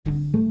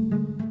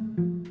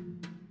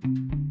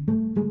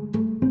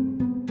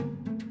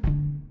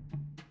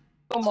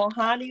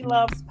Mohani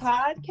Loves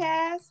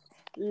podcast.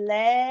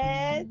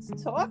 Let's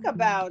talk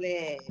about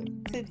it.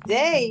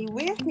 Today,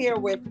 we're here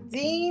with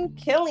Dean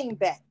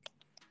Killingbeck.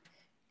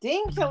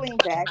 Dean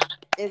Killingbeck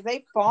is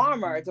a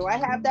farmer. Do I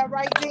have that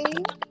right,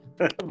 Dean?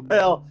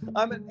 Well,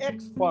 I'm an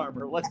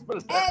ex-farmer. Let's put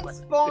it that way.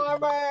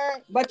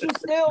 Ex-farmer, but you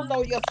still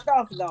know your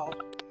stuff, though.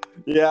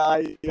 Yeah,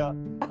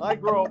 I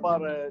grow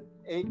about an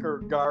acre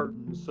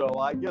garden, so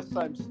I guess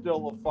I'm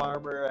still a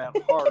farmer at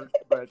heart.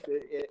 But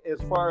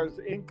as far as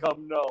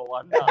income, no,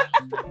 I'm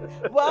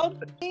not. Well,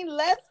 Dean,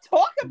 let's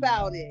talk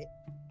about it.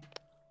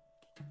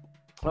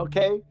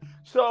 Okay,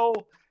 so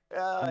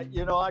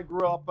I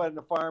grew up on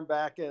the farm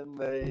back in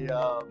the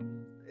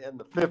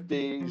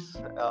 50s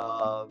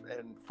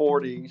and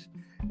 40s,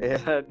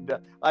 and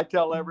I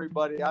tell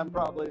everybody I'm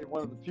probably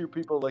one of the few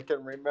people that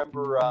can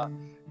remember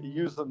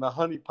using the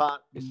honey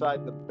pot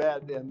beside the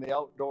bed in the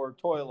outdoor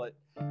toilet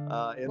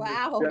in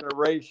this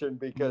generation,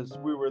 because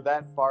we were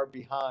that far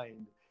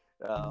behind.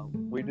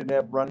 We didn't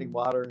have running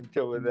water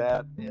until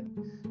that, and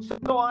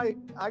so I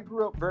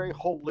grew up very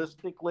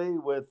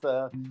holistically with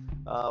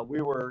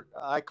we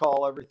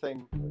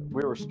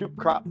were stoop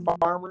crop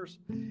farmers.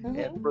 Mm-hmm.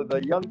 And for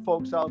the young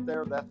folks out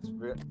there, that's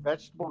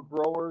vegetable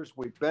growers.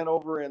 We've been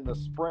over in the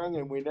spring,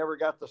 and we never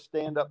got to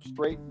stand up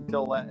straight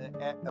until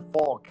the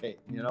fall came.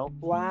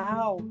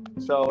 Wow.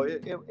 So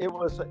it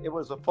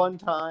was a fun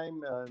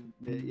time, and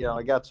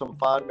I got some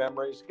fond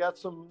memories, got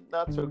some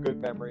not so good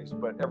memories,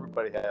 but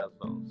everybody has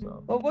those.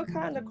 So. Well, what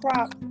kind of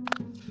crops?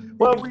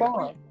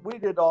 Well, we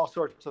did all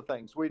sorts of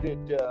things. We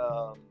did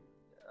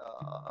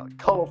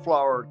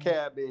cauliflower,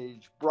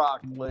 cabbage,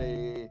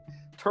 broccoli,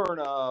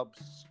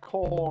 turnips,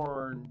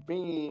 corn,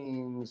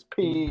 beans,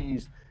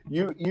 peas,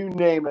 you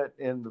name it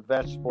in the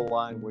vegetable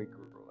line, we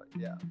grew it.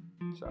 Yeah.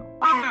 So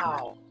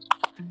wow.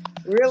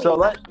 Really? So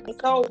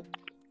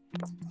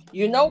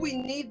we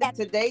need that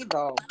today,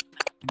 though.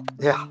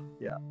 Yeah,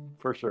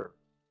 for sure.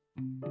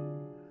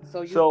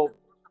 So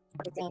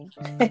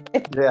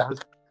yeah.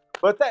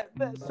 But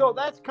so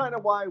that's kind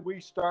of why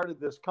we started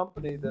this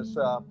company, this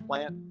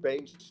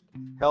plant-based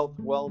health,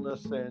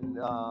 wellness,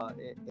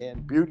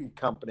 and beauty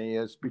company,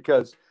 is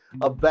because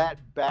of that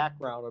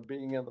background of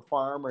being in the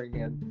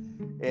farming,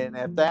 and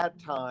at that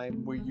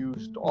time we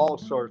used all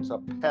sorts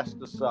of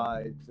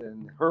pesticides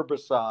and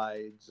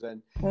herbicides,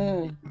 and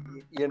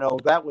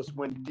that was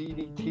when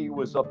DDT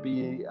was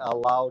being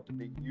allowed to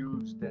be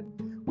used,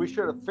 and we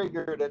should have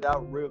figured it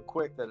out real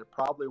quick that it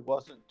probably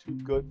wasn't too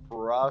good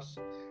for us.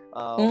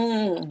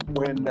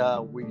 When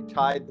we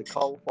tied the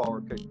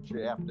cauliflower, because you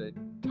have to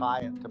tie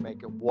it to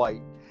make it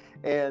white,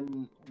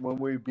 and when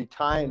we'd be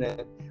tying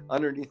it,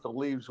 underneath the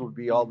leaves would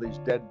be all these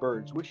dead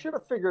birds. We should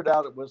have figured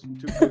out it wasn't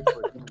too good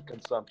for human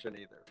consumption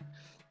either.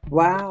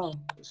 Wow.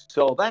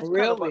 So that's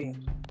really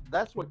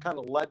that's what kind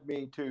of led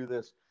me to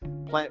this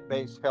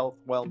plant-based health,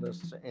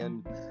 wellness,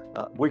 and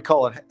we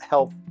call it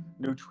health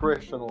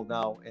nutritional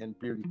now, and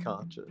beauty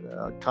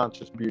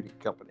conscious beauty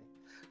company.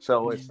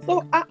 So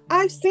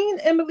I've seen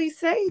Emily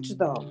Sage,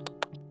 though.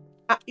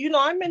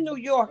 I'm in New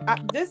York.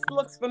 This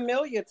looks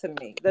familiar to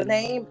me. The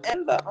name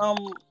and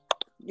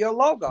your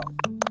logo.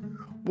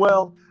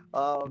 Well,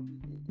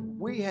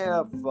 we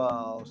have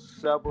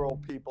several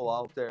people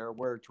out there.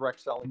 We're a direct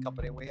selling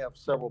company. We have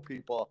several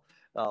people,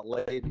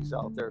 ladies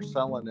out there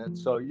selling it.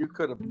 So you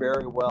could have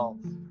very well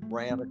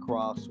ran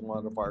across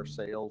one of our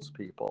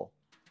salespeople,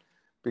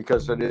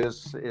 because it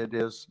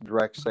is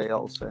direct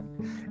sales,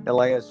 and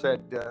like I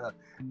said,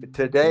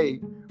 today,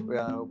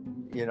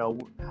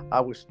 I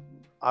was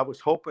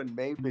hoping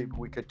maybe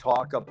we could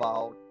talk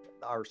about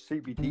our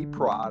CBD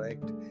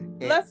product.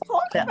 Let's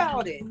talk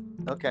about it.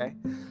 Okay,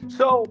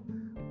 so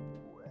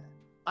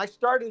I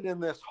started in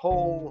this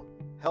whole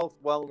health,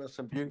 wellness,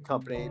 and beauty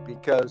company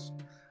because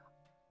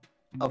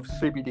of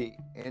CBD,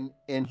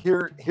 and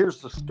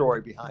here's the story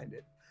behind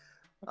it.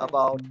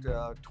 About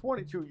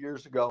 22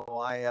 years ago,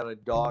 I had a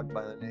dog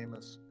by the name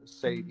of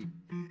Sadie,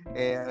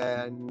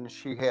 and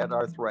she had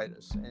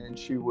arthritis, and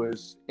she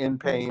was in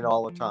pain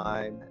all the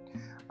time.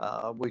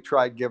 We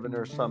tried giving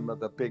her some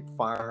of the big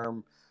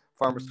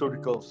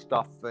pharmaceutical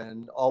stuff,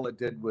 and all it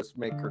did was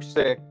make her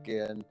sick.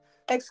 And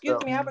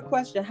excuse me, I have a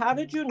question. How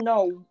did you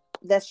know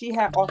that she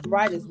had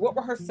arthritis? What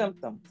were her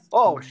symptoms?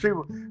 Oh, she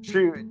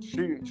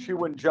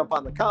wouldn't jump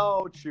on the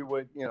couch. She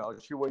wouldn't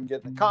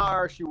get in the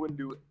car. She wouldn't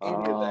do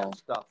any of that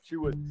stuff. She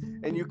would,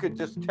 and you could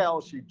just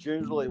tell she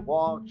gingerly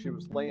walked. She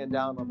was laying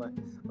down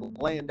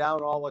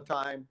all the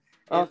time.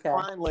 And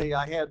finally,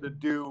 I had to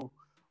do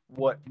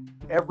what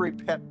every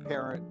pet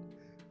parent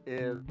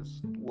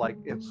is like.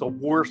 It's the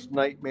worst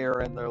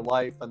nightmare in their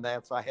life, and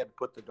that's I had to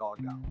put the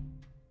dog down.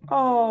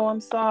 Oh,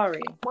 I'm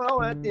sorry. Well,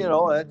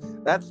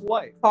 that's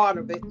life. Part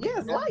of it.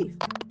 Yes, life.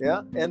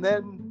 Yeah. And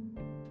then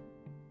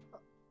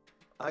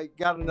I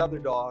got another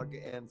dog,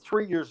 and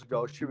 3 years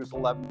ago, she was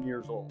 11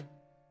 years old.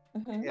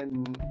 Mm-hmm.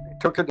 And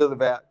took her to the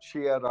vet.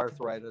 She had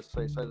arthritis.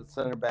 They said it's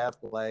in her back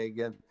leg,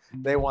 and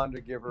they wanted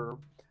to give her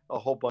a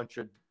whole bunch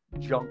of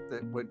junk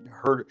that would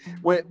hurt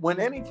her. When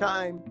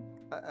anytime,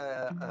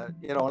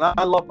 and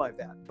I love my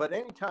vet, but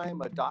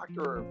anytime a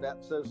doctor or a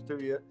vet says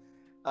to you,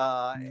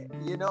 uh,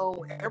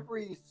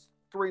 every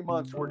 3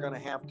 months we're going to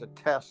have to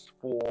test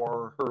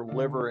for her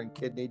liver and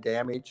kidney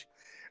damage.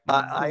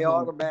 I Mm-hmm.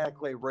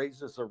 automatically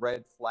raises a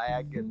red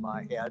flag in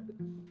my head.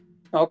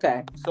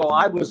 Okay. So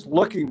I was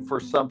looking for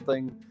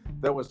something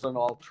that was an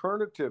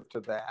alternative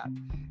to that.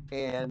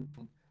 And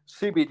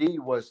CBD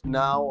was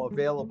now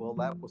available.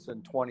 That was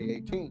in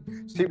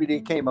 2018.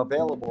 CBD came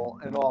available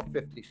in all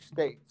 50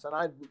 states. And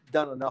I'd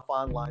done enough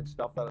online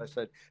stuff that I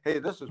said, hey,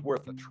 this is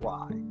worth a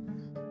try.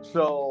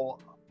 So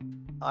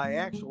I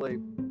actually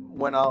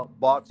went out,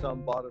 bought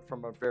it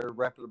from a very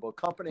reputable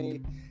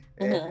company,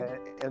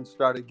 and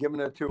started giving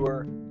it to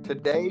her.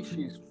 Today,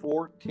 she's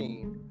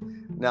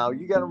 14. Now,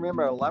 you got to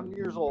remember, 11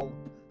 years old,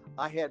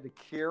 I had to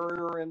carry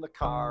her in the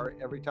car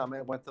every time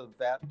I went to the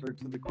vet or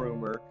to the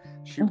groomer.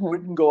 She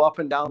wouldn't go up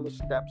and down the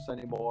steps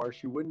anymore.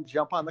 She wouldn't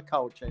jump on the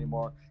couch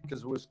anymore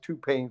because it was too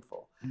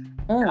painful.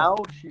 Now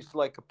she's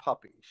like a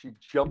puppy. She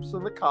jumps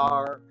in the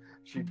car.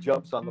 She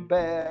jumps on the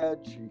bed.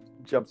 She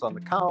jumps on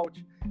the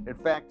couch. In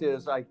fact,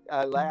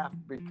 I laugh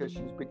because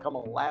she's become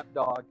a lap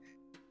dog.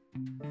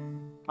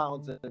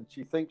 Pounds and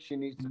she thinks she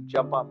needs to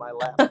jump on my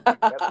lap. Get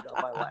it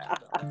on my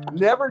lap.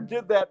 Never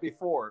did that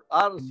before,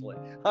 honestly.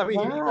 I mean,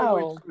 even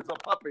when she was a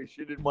puppy,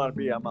 she didn't want to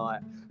be on my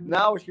lap.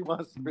 Now she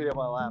wants to be on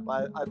my lap.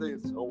 I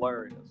think it's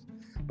hilarious.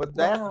 But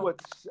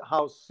that's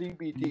how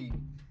CBD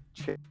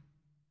changed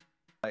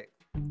my life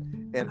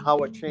and how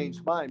it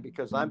changed mine,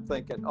 because I'm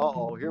thinking,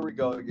 oh, here we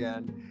go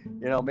again.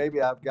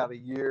 Maybe I've got a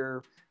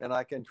year and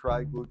I can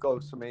try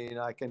glucosamine,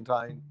 I can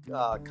try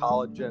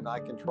collagen, I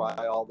can try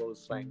all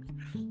those things.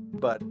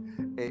 But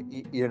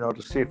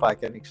to see if I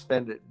can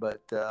extend it.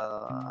 But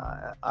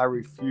I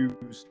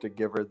refuse to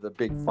give her the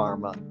big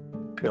pharma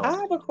pill. I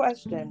have a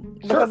question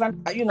Sure. because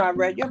I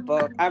read your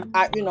book. I'm in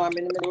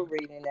the middle of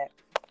reading it.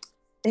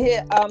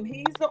 Here,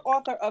 he's the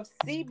author of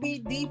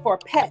CBD for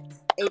Pets,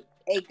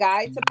 a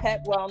guide to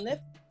pet wellness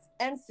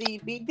and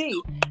CBD.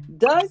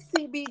 Does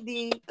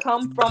CBD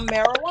come from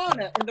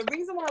marijuana? And the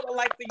reason why I would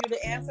like for you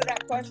to answer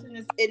that question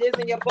is it is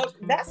in your book.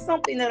 That's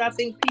something that I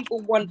think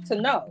people want to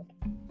know.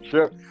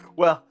 Sure.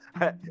 Well,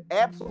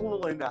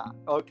 absolutely not.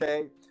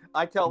 Okay.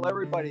 I tell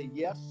everybody,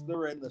 yes,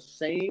 they're in the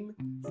same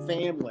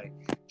family,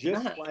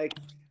 just like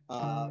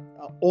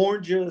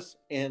oranges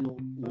and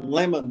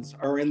lemons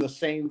are in the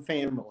same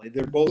family.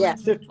 They're both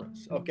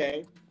citrus.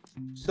 Okay.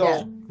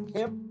 So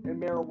hemp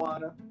and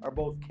marijuana are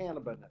both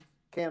cannabis.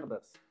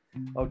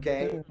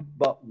 Okay.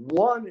 But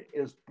one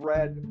is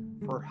bred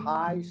for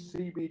high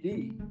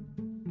CBD.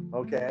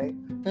 Okay.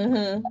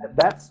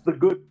 That's the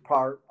good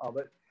part of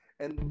it.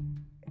 And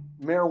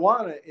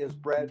marijuana is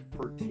bred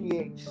for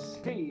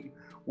THC,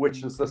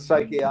 which is the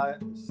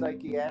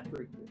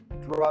psychiatric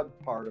drug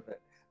part of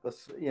it.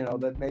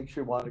 That makes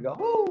you want to go,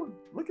 oh,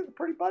 look at the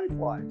pretty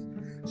butterflies.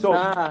 So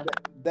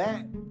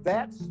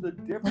that's the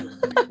difference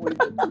between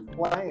the two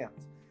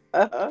plants.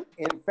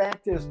 In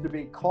fact, is to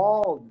be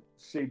called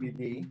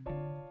CBD,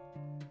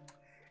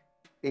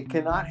 it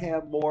cannot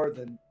have more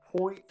than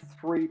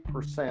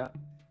 0.3%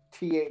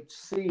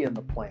 THC in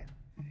the plant.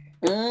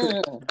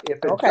 If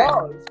it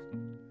does,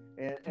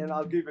 and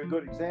I'll give you a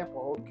good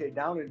example. Okay,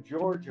 down in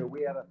Georgia,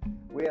 we had a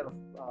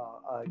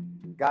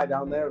guy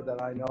down there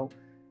that I know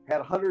had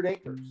 100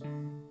 acres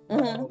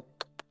of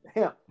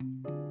hemp.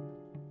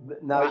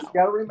 Now you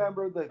got to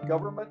remember the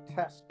government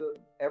tested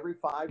every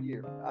 5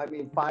 years. I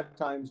mean, 5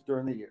 times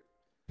during the year.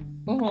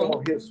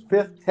 So his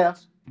 5th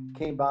test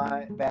came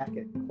back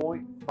at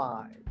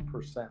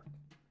 0.5%.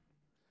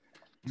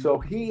 So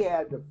he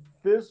had to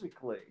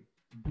physically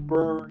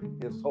burn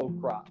his whole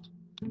crop.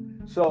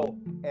 So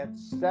at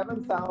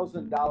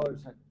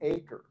 $7,000 an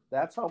acre,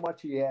 that's how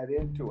much he had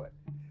into it.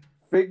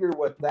 Figure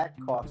what that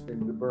cost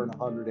him to burn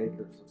 100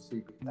 acres of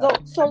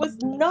CBD. So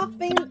it's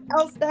nothing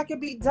else that can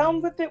be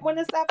done with it when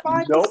it's at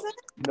 5%?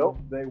 Nope,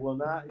 they will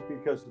not,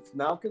 because it's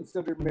now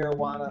considered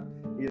marijuana.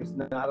 He is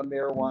not a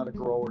marijuana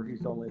grower.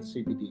 He's only a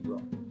CBD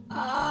grower.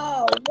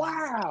 Oh,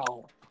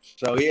 wow.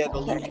 So he had to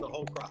lose the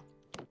whole crop.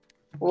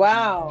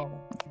 Wow.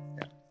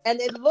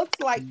 And it looks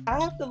like, I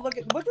have to look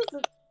at, what does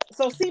it,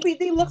 so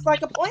CBD looks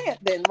like a plant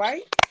then,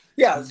 right?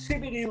 Yeah,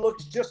 CBD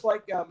looks just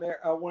like a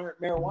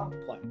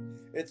marijuana plant.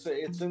 It's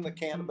in the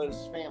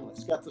cannabis family.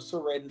 It's got the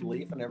serrated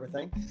leaf and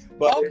everything,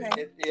 but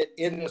it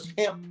is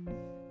hemp,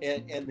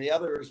 and the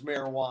other is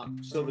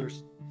marijuana. So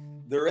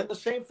they're in the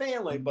same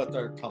family, but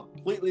they're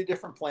completely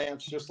different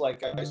plants. Just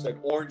like I said,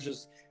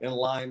 oranges and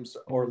limes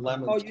or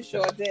lemons. Oh, you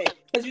sure did.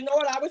 Because you know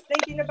what I was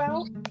thinking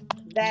about?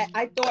 That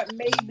I thought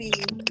maybe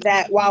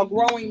that while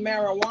growing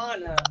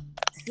marijuana,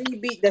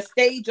 the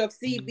stage of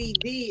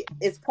CBD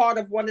is part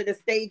of one of the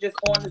stages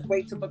on its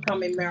way to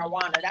becoming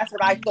marijuana. That's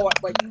what I thought,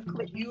 but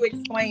you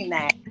explained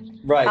that.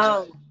 Right.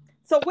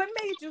 So what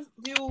made you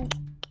do,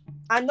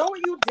 I know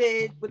what you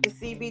did with the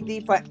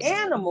CBD for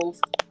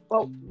animals,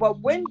 but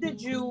when did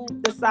you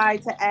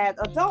decide to add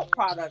adult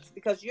products?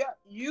 Because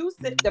you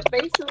said the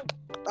facial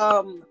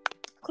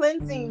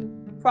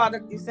cleansing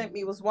product you sent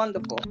me was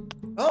wonderful.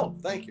 Oh,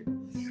 thank you.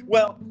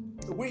 Well,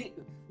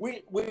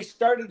 we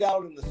started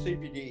out in the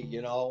CBD,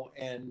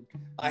 and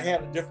I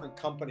had a different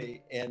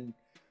company, and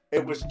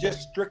It was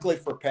just strictly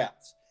for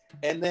pets.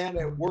 And then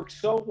it worked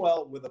so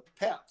well with the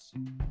pets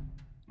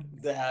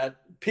that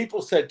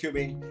people said to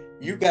me,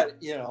 you got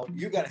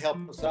to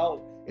help us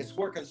out. It's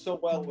working so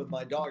well with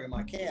my dog and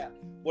my cat.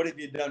 What have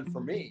you done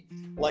for me?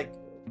 Like,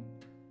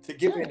 to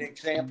give you an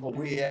example,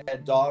 we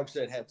had dogs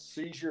that had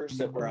seizures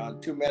that were on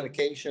 2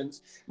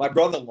 medications. My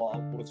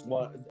brother-in-law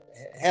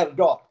had a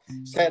dog.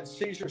 He's had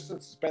seizures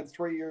since it's been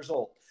 3 years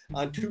old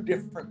on 2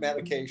 different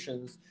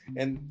medications.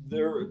 And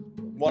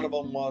one of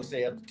them was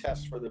they had to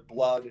test for the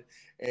blood,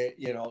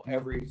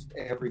 every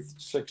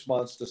 6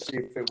 months to see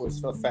if it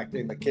was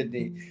affecting the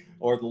kidney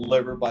or the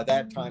liver. By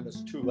that time,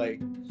 it's too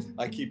late.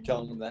 I keep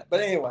telling them that.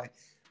 But anyway,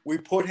 we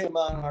put him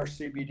on our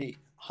CBD.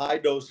 High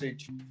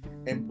dosage,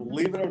 and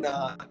believe it or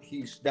not,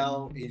 he's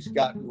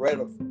gotten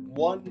rid of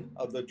one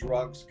of the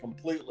drugs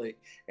completely,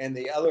 and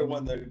the other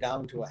one they're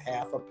down to a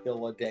half a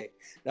pill a day.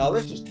 Now,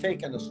 this has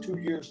taken us 2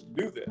 years to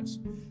do this,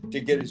 to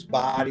get his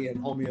body in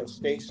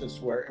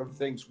homeostasis where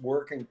everything's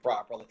working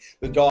properly.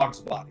 The dog's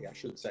body, I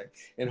should say,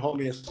 in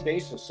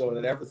homeostasis so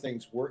that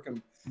everything's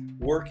working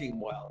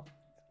well.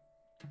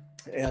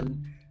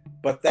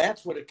 But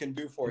that's what it can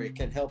do for you. It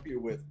can help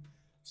you with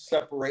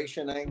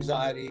separation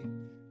anxiety.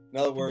 In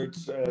other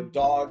words,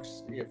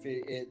 dogs,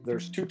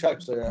 there's 2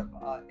 types of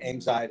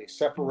anxiety: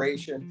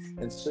 separation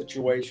and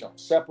situational.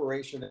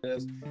 Separation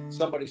is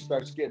somebody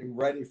starts getting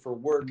ready for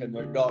work and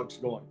their dog's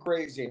going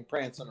crazy and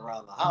prancing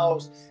around the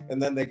house,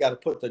 and then they got to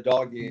put the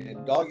doggy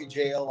in doggy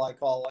jail, I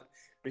call it,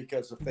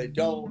 because if they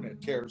don't,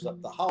 it tears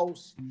up the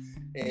house.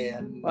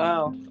 And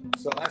wow.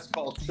 So that's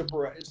called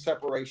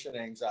separation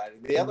anxiety.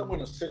 The other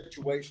one is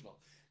situational.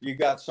 You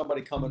got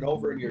somebody coming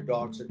over and your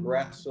dog's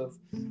aggressive.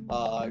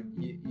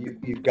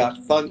 You've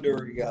got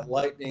thunder, you got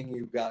lightning,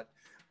 you've got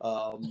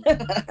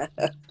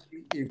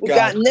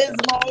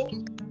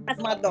Nismo.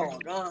 That's my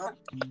dog.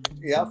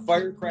 Yeah,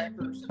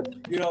 firecrackers.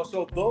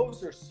 So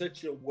those are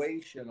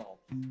situational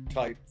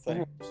type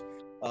things.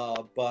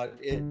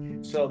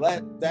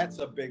 That's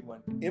a big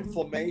one.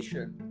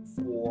 Inflammation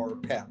for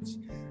pets,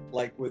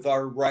 like with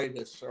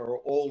arthritis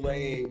or old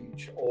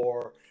age,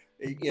 or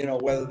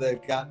whether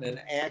they've gotten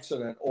an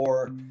accident,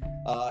 or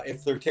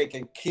if they're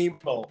taking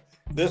chemo.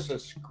 This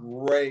is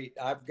great.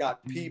 I've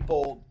got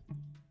people,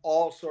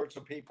 all sorts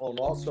of people, and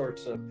all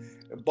sorts of,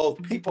 both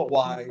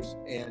people-wise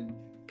and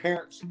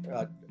parents,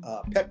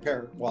 pet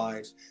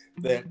parent-wise,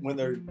 that when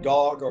their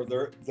dog or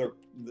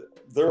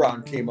they're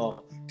on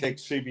chemo, take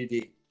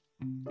CBD.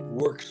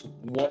 Works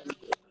wonders.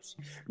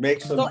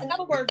 Makes them. So in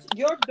other words,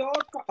 your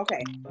dog.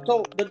 Okay,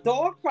 so the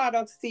dog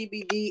products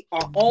CBD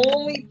are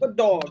only for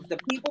dogs. The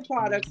people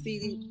products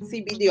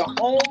CBD are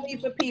only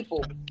for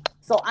people.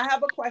 So I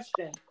have a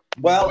question.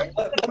 Well,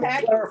 let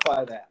me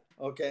clarify that.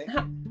 Okay.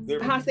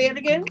 Say it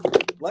again.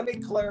 Let me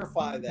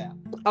clarify that.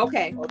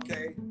 Okay.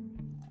 Okay.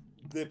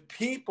 The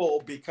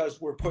people, because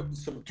we're putting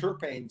some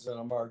terpenes in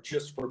them, are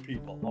just for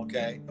people.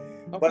 Okay.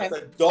 But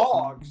the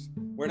dogs,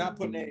 we're not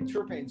putting any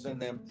terpenes in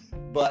them,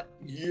 but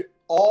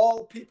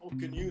all people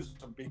can use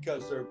them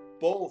because they're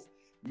both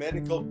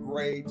medical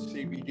grade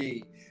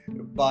CBD,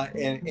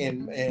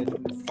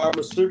 and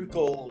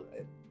pharmaceutical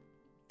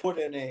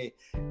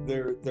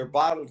they're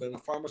bottled in a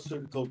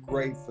pharmaceutical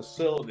grade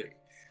facility.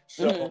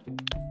 So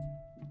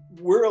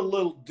we're a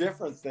little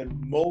different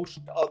than most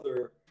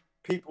other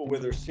people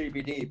with their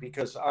CBD,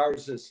 because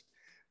ours is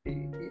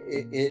in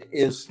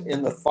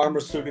the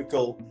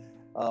pharmaceutical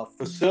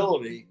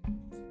facility.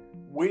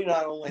 We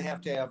not only have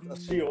to have a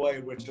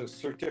COA, which is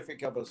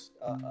certificate of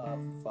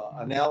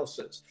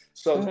analysis,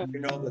 so that we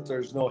know that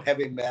there's no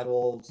heavy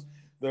metals,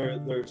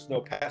 there's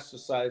no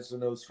pesticides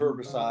and those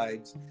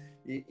herbicides,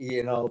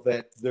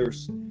 that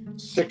there's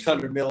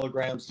 600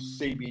 milligrams of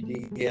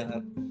CBD in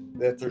it,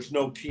 that there's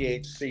no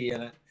THC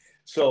in it.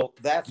 So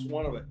that's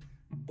one of it.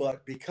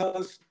 But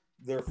because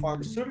they're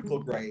pharmaceutical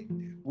grade,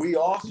 we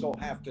also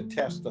have to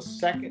test a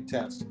second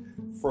test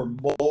for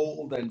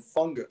mold and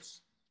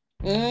fungus.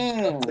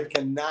 They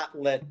cannot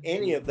let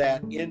any of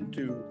that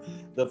into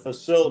the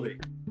facility.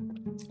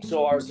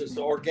 So ours is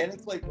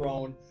organically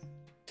grown,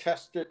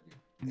 tested,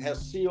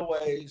 has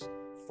COAs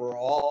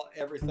for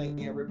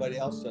everything everybody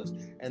else does.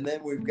 And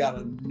then we've got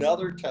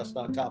another test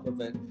on top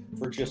of it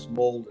for just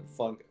mold and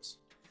fungus.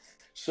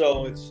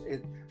 So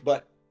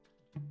but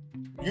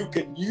you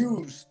can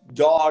use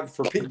dog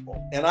for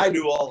people, and I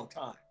do all the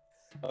time.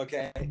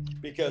 Okay,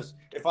 because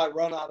if I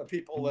run out of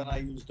people, then I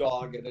use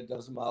dog, and it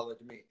doesn't bother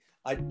me.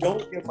 I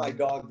don't give my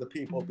dog the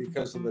people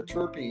because of the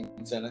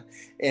terpenes in it,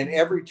 and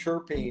every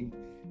terpene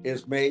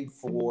is made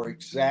for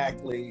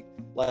exactly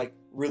like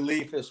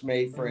relief is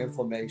made for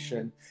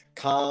inflammation.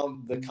 The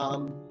calm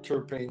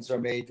terpenes are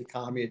made to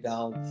calm you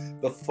down.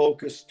 The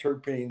focus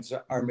terpenes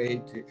are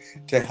made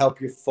to help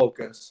you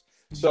focus.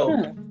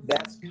 So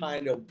that's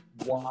kind of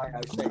why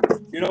I say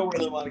you don't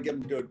really want to give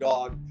them to a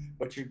dog,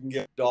 but you can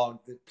give a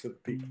dog to the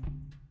people.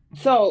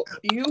 So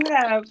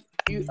there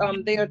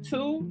are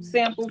 2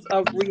 samples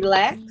of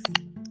Relax,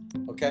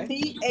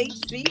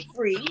 THC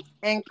free,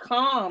 and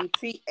Calm,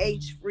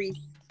 THC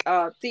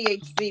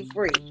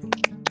free.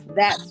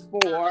 That's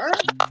for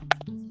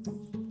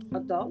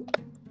adult.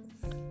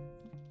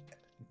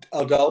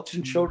 Adults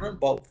and children,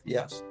 both.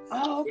 Yes.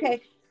 Oh,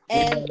 okay.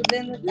 And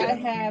then I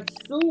have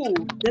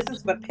Soothe. This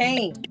is for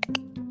pain.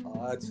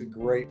 Oh, that's a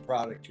great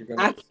product. You're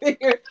gonna.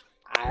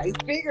 I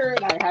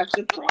figured I have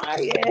to try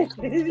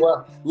it.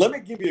 Well, let me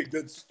give you a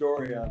good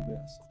story on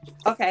this.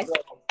 Okay. So,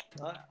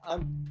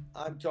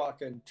 I'm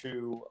talking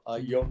to a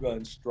yoga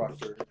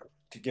instructor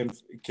to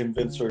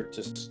convince her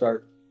to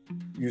start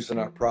using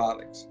our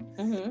products.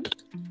 Mm-hmm.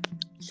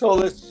 So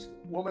this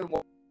woman,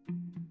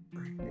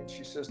 and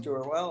she says to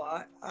her,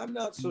 well, I'm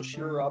not so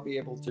sure I'll be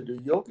able to do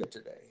yoga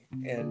today.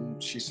 And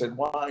she said,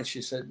 why? And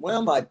she said,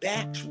 well, my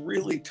back's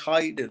really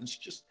tight and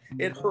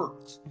it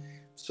hurts.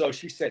 So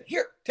she said,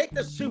 here, take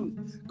this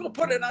Soothe. Go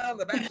put it on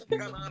the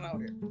bathroom. Come on out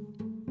here.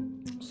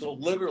 So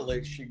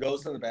literally she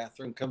goes in the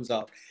bathroom, comes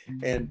out,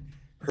 and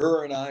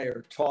her and I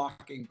are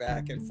talking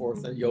back and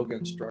forth. The yoga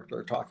instructor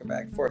are talking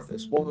back and forth.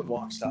 This woman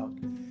walks out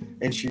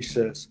and she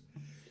says,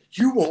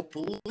 you won't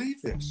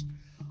believe this.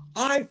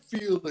 I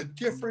feel the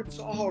difference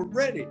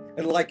already.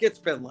 And like, it's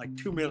been like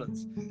 2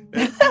 minutes.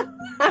 And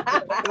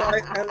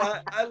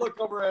I look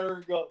over at her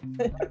and go,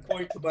 I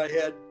point to my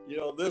head,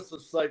 this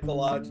is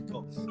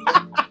psychological.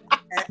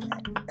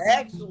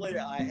 Actually,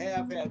 I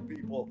have had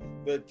people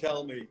that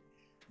tell me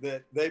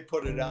that they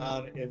put it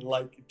on in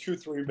like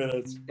 2-3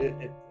 minutes.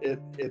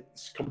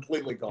 It's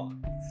completely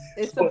gone.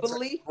 It's a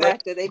belief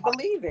factor. They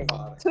believe it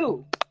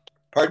too.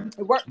 Pardon?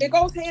 It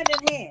goes hand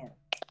in hand.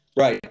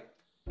 Right.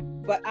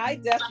 But I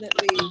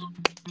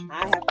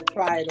have to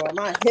try it on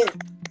my hip.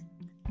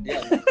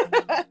 Yeah.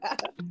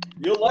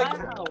 You'll like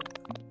it.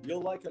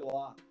 You'll like it a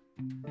lot.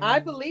 I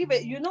believe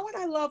it. You know what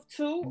I love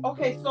too?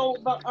 Okay, so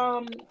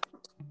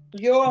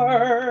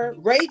your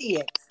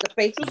Radiance, the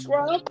facial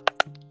scrub.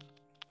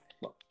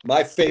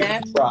 My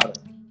favorite product.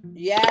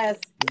 Yes.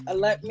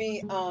 Let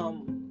me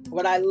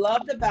what I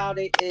loved about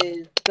it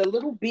is the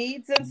little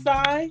beads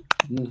inside.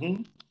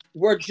 Mm-hmm.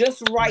 Were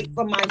just right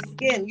for my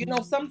skin.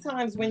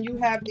 Sometimes when you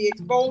have the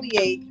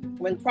exfoliate,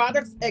 when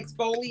products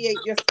exfoliate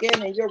your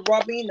skin and you're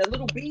rubbing, the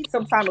little beads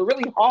sometimes are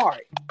really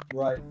hard.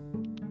 Right.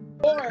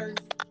 Yours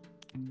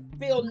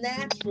feel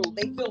natural.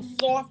 They feel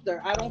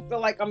softer. I don't feel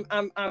like I'm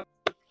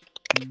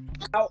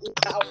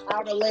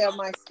outer layer of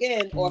my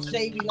skin or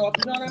shaving off.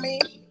 You know what I mean?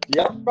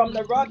 Yep. From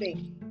the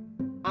rubbing.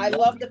 I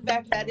love the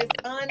fact that it's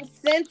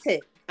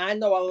unscented. I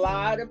know a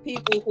lot of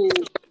people who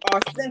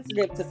are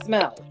sensitive to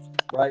smells.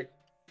 Right.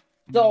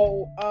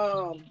 So,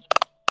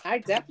 I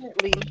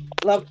definitely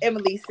love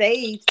Emily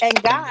Sage.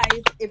 And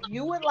guys, if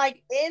you would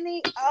like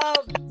any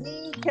of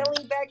Dean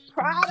Killingbeck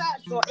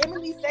products or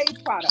Emily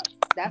Sage products,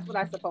 that's what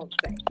I'm supposed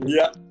to say.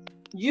 Yeah.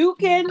 You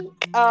can,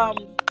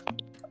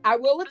 I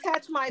will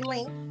attach my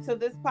link to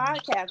this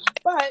podcast,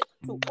 but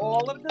to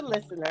all of the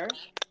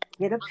listeners,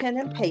 get a pen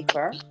and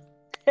paper.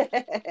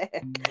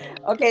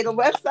 Okay, the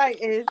website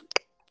is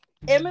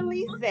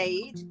Emily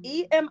Sage,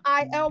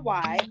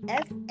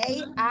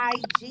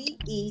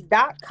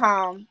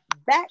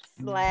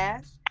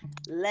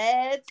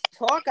 EmilysAge.com/let's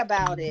talk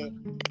about it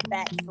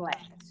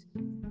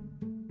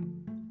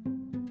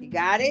 / You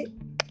got it?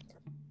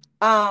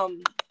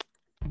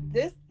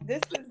 This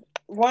is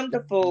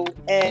wonderful.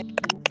 And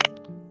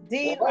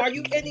Dean, are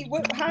you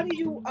how do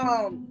you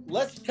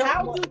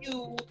do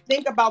you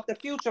think about the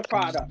future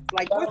products?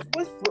 Like are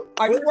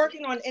you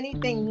working on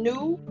anything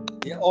new?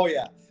 Yeah, oh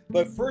yeah.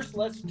 But first,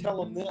 let's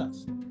tell them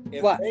this.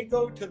 If they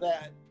go to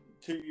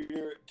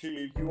your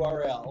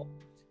URL,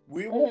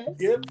 we will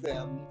give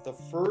them the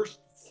first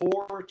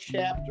 4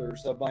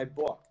 chapters of my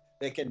book.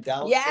 They can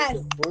download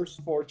the first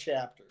 4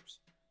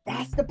 chapters.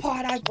 That's the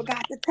part I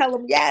forgot to tell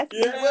them. Yes.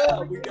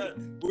 Yeah,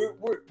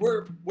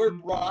 we're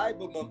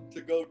bribing them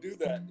to go do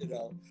that.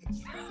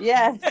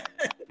 Yes.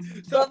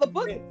 So the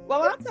book.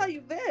 Well, I'll tell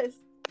you this.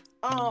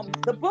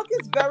 The book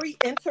is very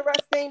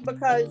interesting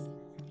because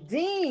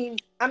Dean,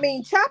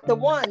 chapter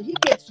 1, he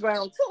gets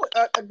down to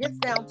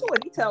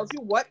it. He tells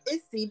you what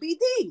is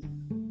CBD.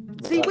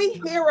 See, we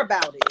hear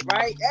about it,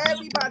 right?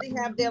 Everybody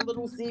have their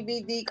little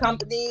CBD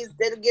companies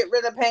that'll get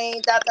rid of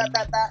pain,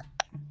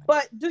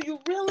 But do you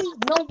really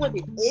know what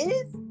it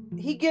is?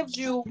 He gives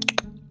you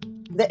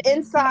the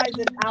insides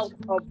and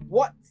outs of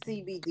what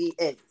CBD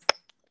is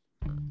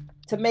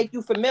to make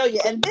you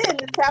familiar. And then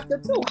in chapter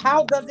 2,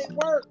 how does it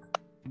work?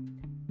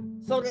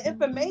 So the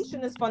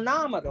information is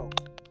phenomenal.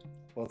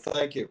 Well,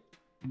 thank you.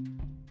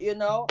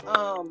 And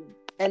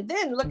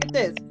then look at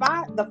this.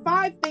 The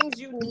 5 things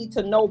you need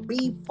to know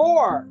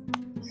before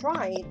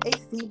trying a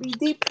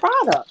CBD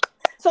product.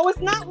 So it's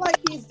not like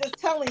he's just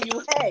telling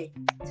you, hey,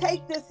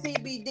 take this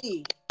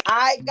CBD.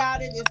 I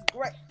got it. It's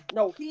great.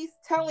 No, he's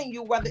telling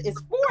you whether it's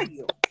for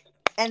you.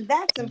 And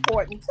that's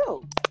important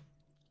too.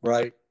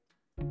 Right.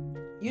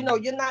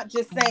 You're not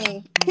just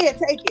saying, here,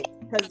 take it.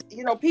 Because,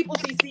 people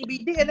see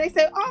CBD and they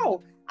say,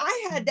 oh,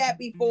 I had that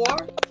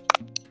before.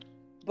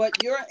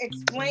 But you're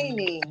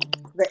explaining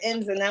the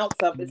ins and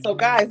outs of it. So,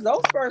 guys,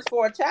 those first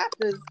 4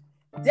 chapters,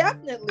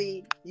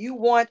 definitely you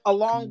want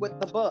along with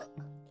the book.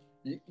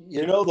 The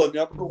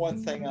number one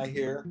thing I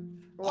hear,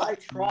 I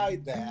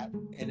tried that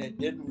and it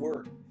didn't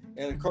work.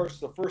 And, of course,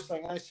 the first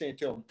thing I say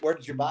to them, where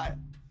did you buy it?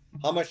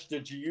 How much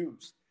did you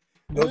use?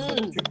 Those are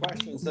the two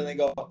questions. And they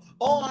go,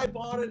 oh, I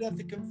bought it at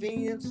the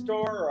convenience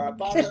store, or I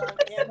bought it on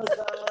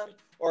Amazon,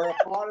 or I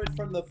bought it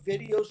from the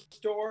video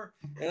store.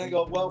 And I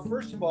go, well,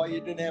 first of all, you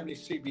didn't have any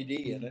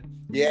CBD in it.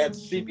 You had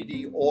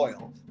CBD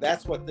oil.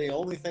 That's what the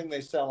only thing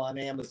they sell on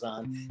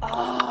Amazon is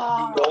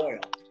CBD oil.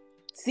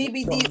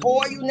 CBD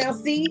oil. Now,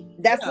 see,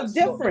 that's the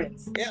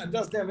difference. Yeah, it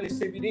doesn't have any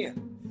CBD in it.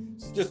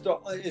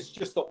 It's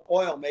just the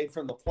oil made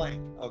from the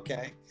plant.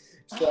 Okay,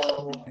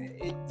 so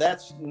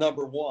that's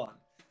number one.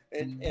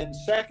 And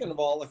second of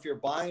all, if you're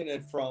buying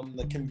it from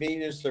the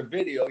convenience or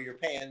video, you're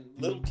paying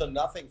little to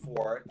nothing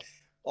for it.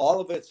 All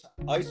of it's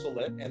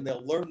isolate, and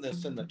they'll learn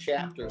this in the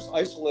chapters.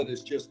 Isolate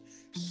is just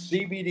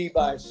CBD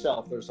by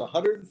itself. There's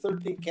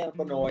 113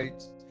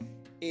 cannabinoids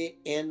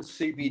in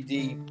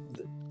CBD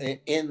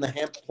in the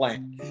hemp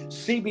plant.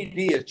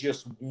 CBD is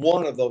just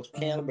one of those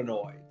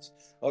cannabinoids.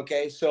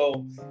 Okay,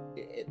 so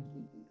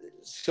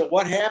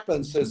what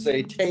happens is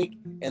they take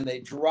and they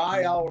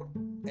dry out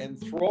and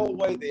throw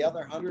away the other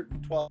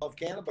 112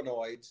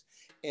 cannabinoids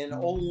and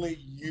only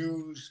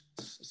use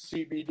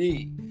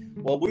CBD.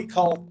 Well, we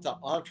call it the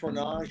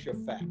entourage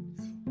effect,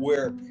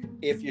 where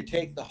if you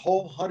take the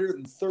whole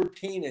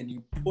 113 and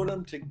you put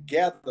them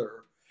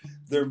together,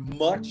 they're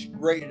much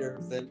greater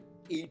than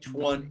each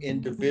one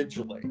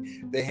individually.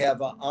 They have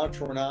an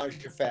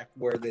entourage effect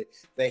where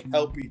they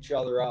help each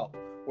other out.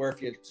 Where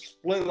if you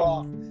split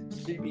off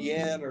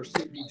CBN or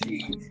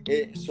CBG,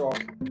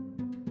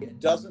 it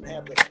doesn't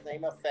have the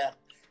same effect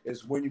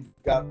as when you've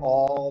got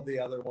all the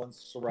other ones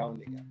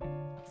surrounding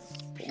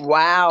it.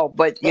 Wow,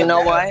 but you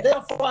know what?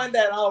 They'll find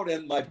that out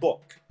in my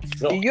book.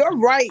 So. You're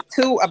right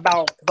too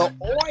about the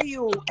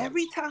oil.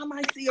 Every time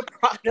I see a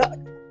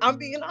product, I'm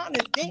being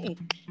honest, Dean,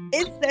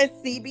 it says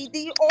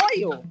CBD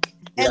oil.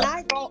 And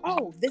I go,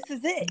 oh, this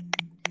is it.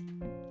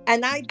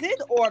 And I did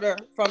order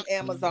from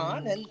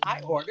Amazon, and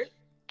I ordered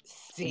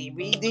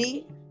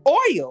CBD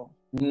oil.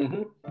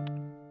 Mm-hmm.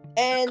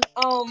 And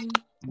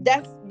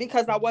that's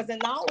because I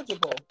wasn't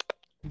knowledgeable.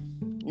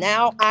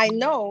 Now I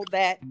know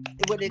that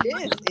what it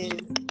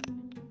is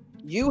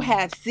you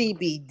have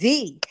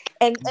CBD.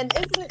 And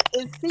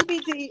is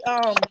CBD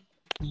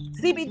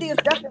CBD is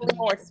definitely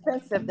more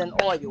expensive than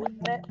oil,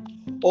 isn't it?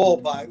 Oh,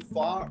 by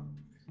far.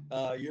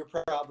 You're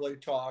probably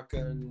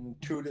talking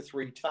 2 to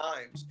 3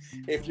 times.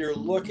 If you're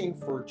looking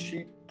for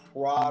cheap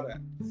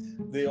product,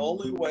 the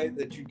only way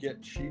that you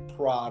get cheap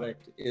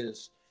product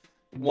is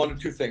one of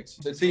two things.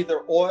 It's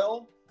either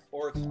oil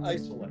or it's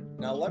isolate.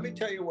 Now, let me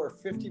tell you where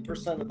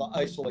 50% of the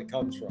isolate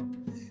comes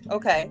from.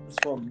 Okay. It's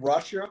from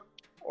Russia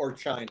or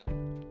China.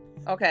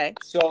 Okay.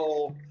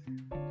 So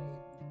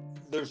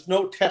there's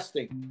no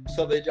testing,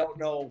 so they don't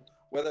know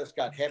whether it's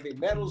got heavy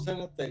metals in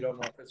it. They don't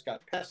know if it's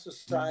got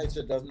pesticides.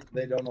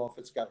 They don't know if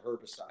it's got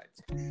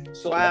herbicides.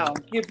 So I'll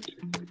give you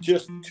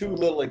just 2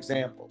 little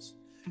examples.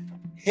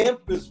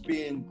 Hemp is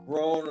being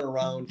grown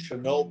around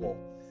Chernobyl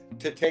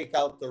to take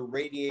out the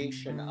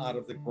radiation out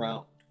of the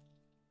ground.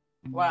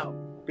 Wow.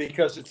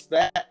 Because it's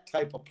that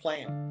type of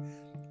plant.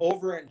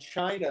 Over in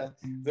China,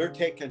 they're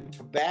taking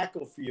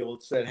tobacco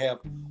fields that have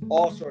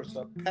all sorts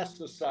of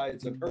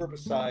pesticides and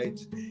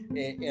herbicides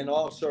and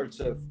all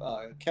sorts of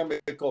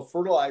chemical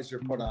fertilizer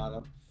put on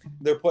them.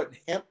 They're putting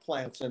hemp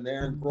plants in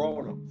there and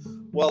growing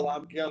them. Well,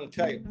 I'm going to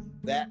tell you,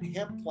 that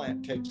hemp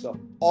plant takes up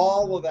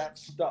all of that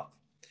stuff.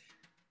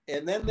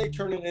 And then they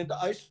turn it into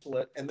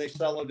isolate and they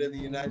sell it in the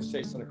United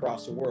States and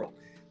across the world.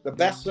 The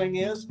best thing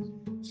is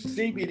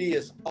CBD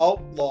is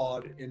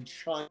outlawed in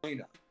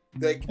China.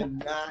 They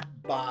cannot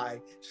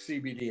buy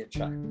CBD in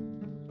China.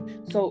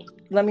 So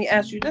let me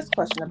ask you this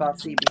question about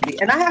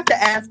CBD. And I have to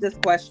ask this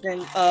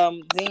question,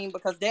 Dean,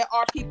 because there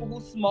are people who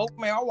smoke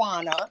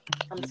marijuana.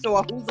 I'm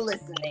sure who's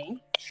listening.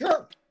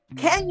 Sure.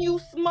 Can you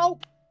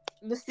smoke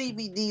the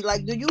CBD?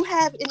 Like, do you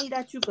have any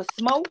that you could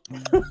smoke?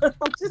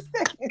 I'm just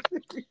saying.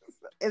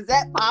 Is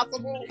that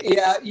possible?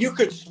 Yeah, you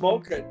could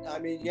smoke it. I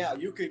mean, yeah,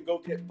 you could go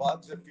get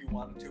buds if you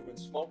wanted to and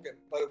smoke it,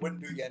 but it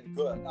wouldn't do you any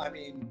good. I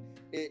mean,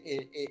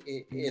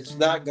 it's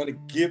not going to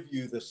give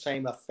you the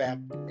same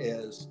effect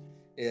as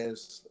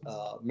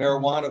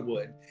marijuana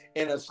would,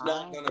 and it's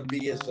not going to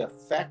be as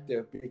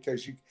effective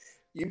because you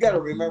got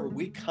to remember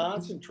we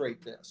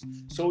concentrate this.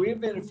 So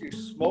even if you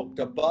smoked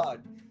a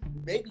bud,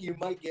 maybe you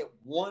might get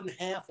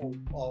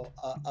 1/2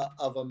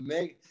 of a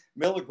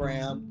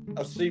milligram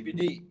of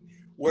CBD.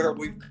 Where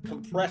we've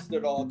compressed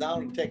it all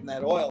down and taken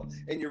that oil,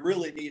 and you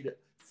really need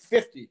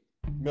 50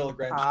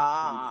 milligrams.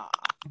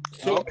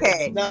 So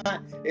okay.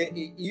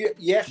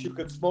 Yes, you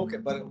could smoke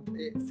it, but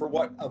for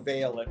what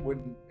avail? It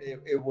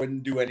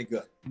wouldn't do any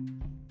good.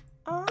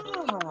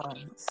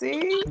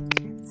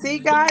 See,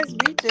 guys,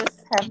 we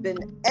just have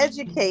been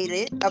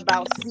educated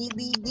about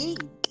CBD.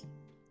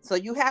 So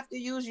you have to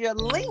use your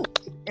link,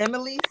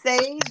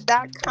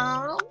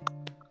 emilysage.com.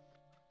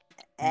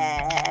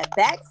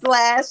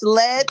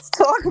 /let's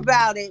talk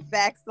about it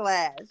 /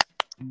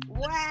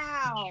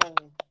 wow.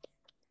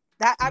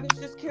 That I was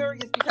just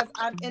curious because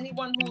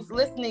anyone who's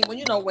listening,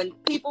 when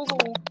people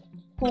who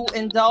who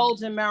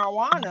indulge in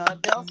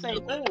marijuana, they'll say,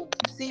 "Ooh,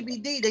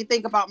 CBD." They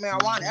think about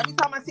marijuana. Every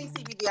time I see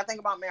CBD, I think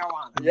about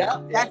marijuana.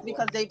 Yeah. That's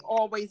because they've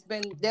always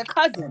been their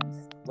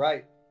cousins.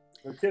 Right.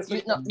 They're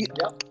kissing.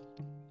 Yep.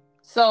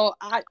 So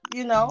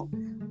so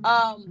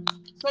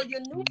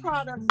your new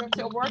products that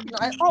you're working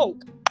on.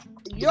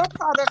 Your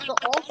products are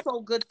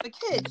also good for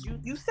kids.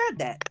 You said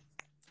that.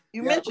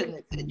 You mentioned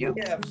it, didn't you?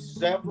 We have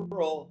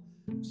several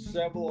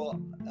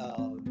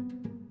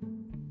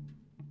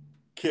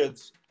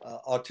kids,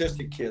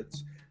 autistic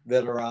kids,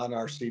 that are on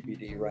our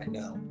CBD right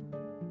now.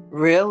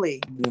 Really?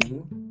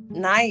 Mm-hmm.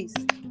 Nice.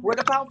 What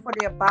about for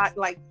their body?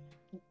 Like,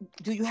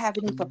 do you have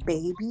any for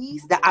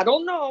babies? That I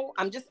don't know.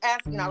 I'm just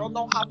asking. I don't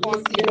know how far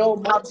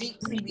how deep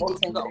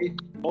CBD can go.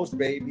 Most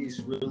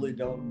babies really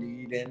don't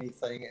need any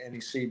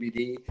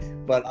CBD,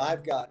 but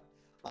I've got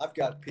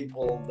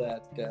people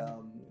that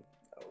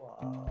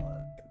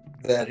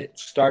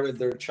started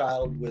their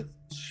child with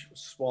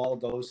small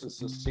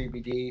doses of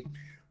CBD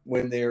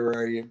when they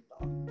were a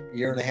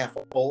year and a half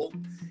old.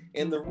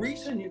 And the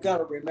reason you got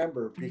to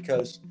remember,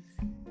 because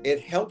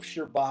it helps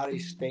your body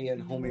stay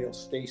in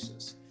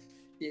homeostasis.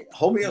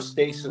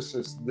 Homeostasis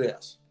is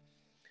this: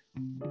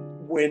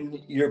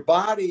 when your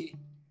body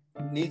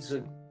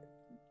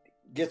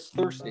gets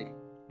thirsty,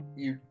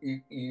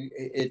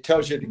 it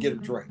tells you to get a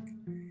drink.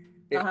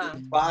 If your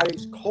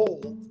body's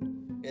cold,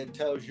 it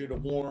tells you to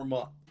warm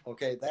up.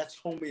 Okay, that's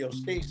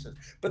homeostasis.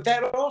 But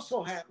that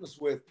also happens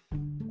with,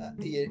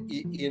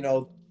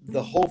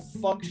 the whole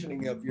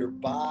functioning of your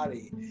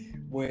body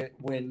when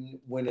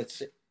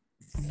it's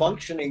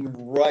functioning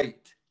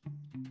right.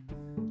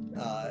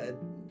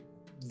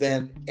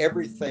 Then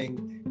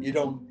everything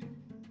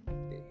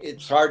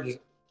it's hard to,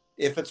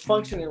 if it's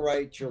functioning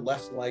right, you're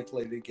less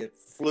likely to get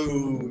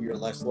flu, you're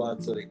less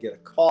likely to get a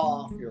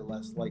cough, you're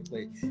less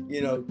likely,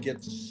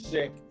 get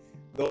sick,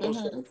 those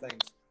kind of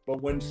things.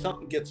 But when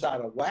something gets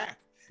out of whack,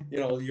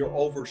 you're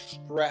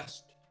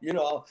overstressed.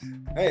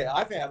 Hey,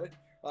 I've had it.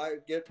 I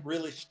get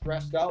really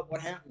stressed out.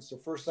 What happens? The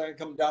first thing I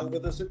come down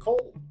with is a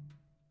cold,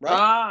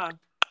 right?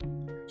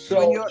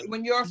 So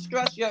when you're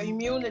stressed, your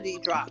immunity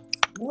drops.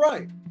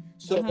 Right.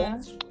 So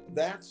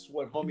that's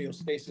what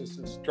homeostasis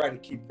is, trying to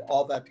keep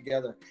all that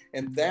together.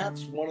 And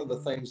that's one of the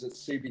things that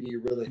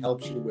CBD really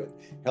helps you with,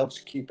 helps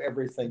keep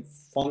everything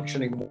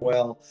functioning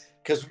well,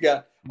 because we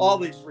got all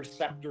these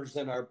receptors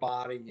in our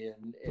body,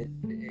 and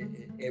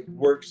it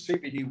works.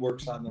 CBD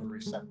works on the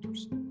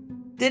receptors.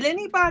 Did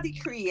anybody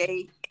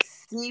create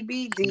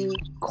CBD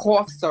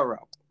cough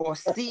syrup or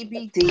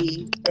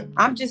CBD?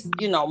 I'm just,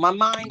 my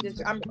mind is,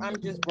 I'm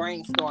just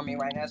brainstorming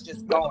right now. It's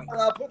just going.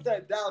 I'll put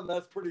that down.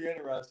 That's pretty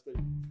interesting.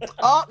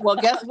 Oh, well,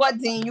 guess what,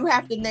 Dean? You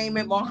have to name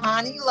it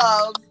Mohani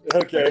Loves.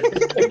 Okay.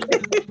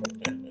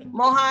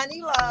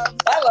 Mohani Loves.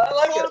 I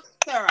like cough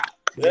syrup.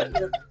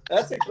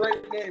 That's a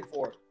great name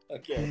for it.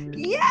 Okay.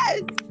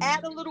 Yes.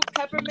 Add a little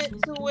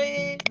peppermint to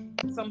it,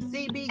 some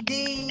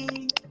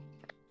CBD.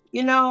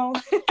 Yeah.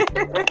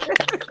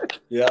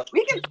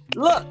 We can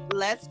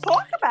let's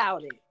talk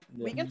about it.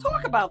 Yeah. We can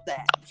talk about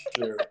that.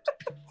 Sure.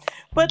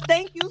 But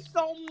thank you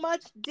so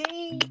much,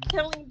 Dean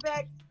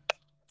Killingbeck,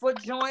 for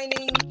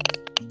joining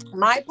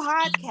my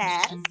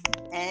podcast.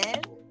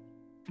 And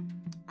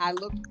I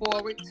look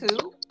forward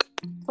to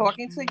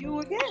talking to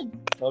you again.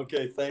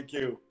 Okay, thank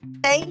you.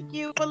 Thank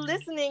you for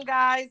listening,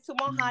 guys, to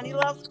Mohani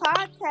Loves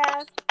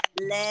Podcast.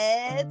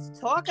 Let's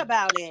talk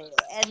about it.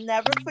 And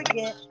never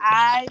forget,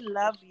 I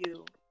love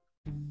you.